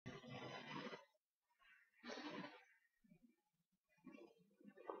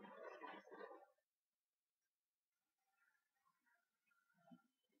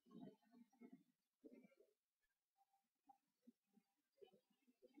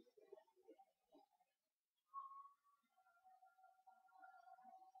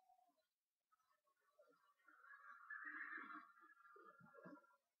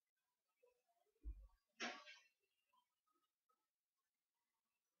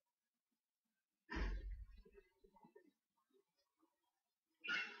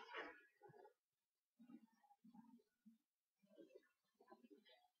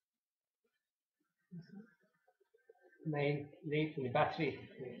Main lead from the battery.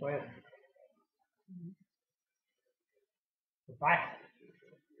 Fire. Back.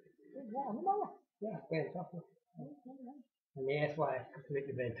 Yeah, burnt off. And the earth wire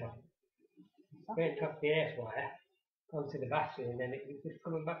completely burnt off. Burnt off the earth wire onto the battery, and then it was just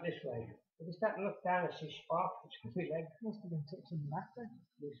coming back this way. I just had to look down and see spark, which was my leg. Must have been touching the battery.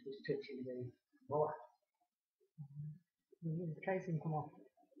 This was touching the mower. The casing come off.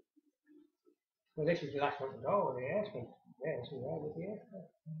 Well, this is the last one to go, the air spin. Yeah, this is right with the air spin.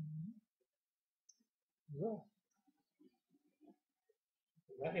 Yeah.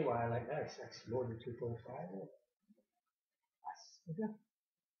 Exactly why I like that. That's more than 2.5. That's bigger.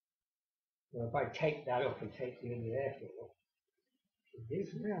 Well, if I take that up and take the in the air spin up,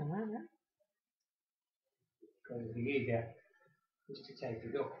 It's real, man, yeah. Because it'd be easier just to take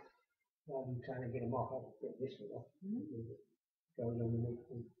it up rather than trying to get them off. I can get this one off. Goes underneath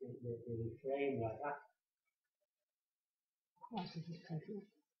the frame like that. I should just take it.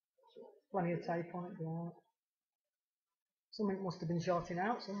 Plenty of tape on it, yeah. Something must have been shorting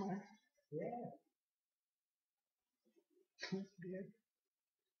out somewhere. Yeah. Yeah.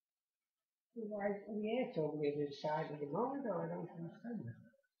 Why on the air told me the side of the motor though? I don't understand that.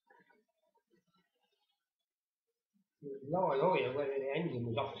 It was lower where the engine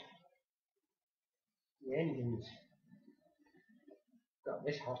was off. The engine's got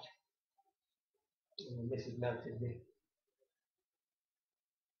this hot. And this has melted me.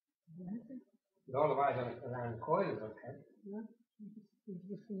 But all the wires around the coil is okay. Yeah. It's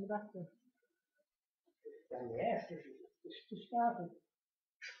just in the battery. Down the air, just started.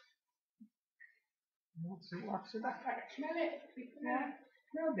 What's it? I can smell it. Yeah.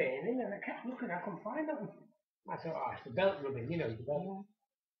 No burning, and I kept looking, I couldn't find nothing. I thought, oh, it's the belt rubbing, you know, the belt.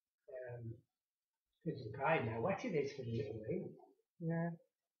 It's surprised how wet it is for the little rain. Yeah.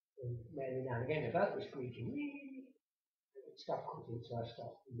 And every now and again the belt was squeaking. It stopped cutting, so I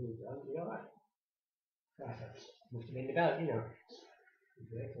stopped and moved on. You know what? So I thought, must have been the belt, you know.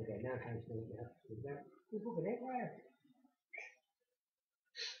 Okay, now I can't smell it now. You're rubbing it, why?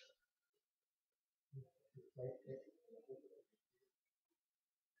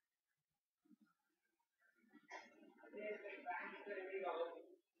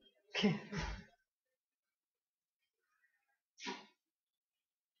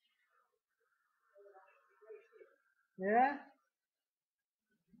 Yeah.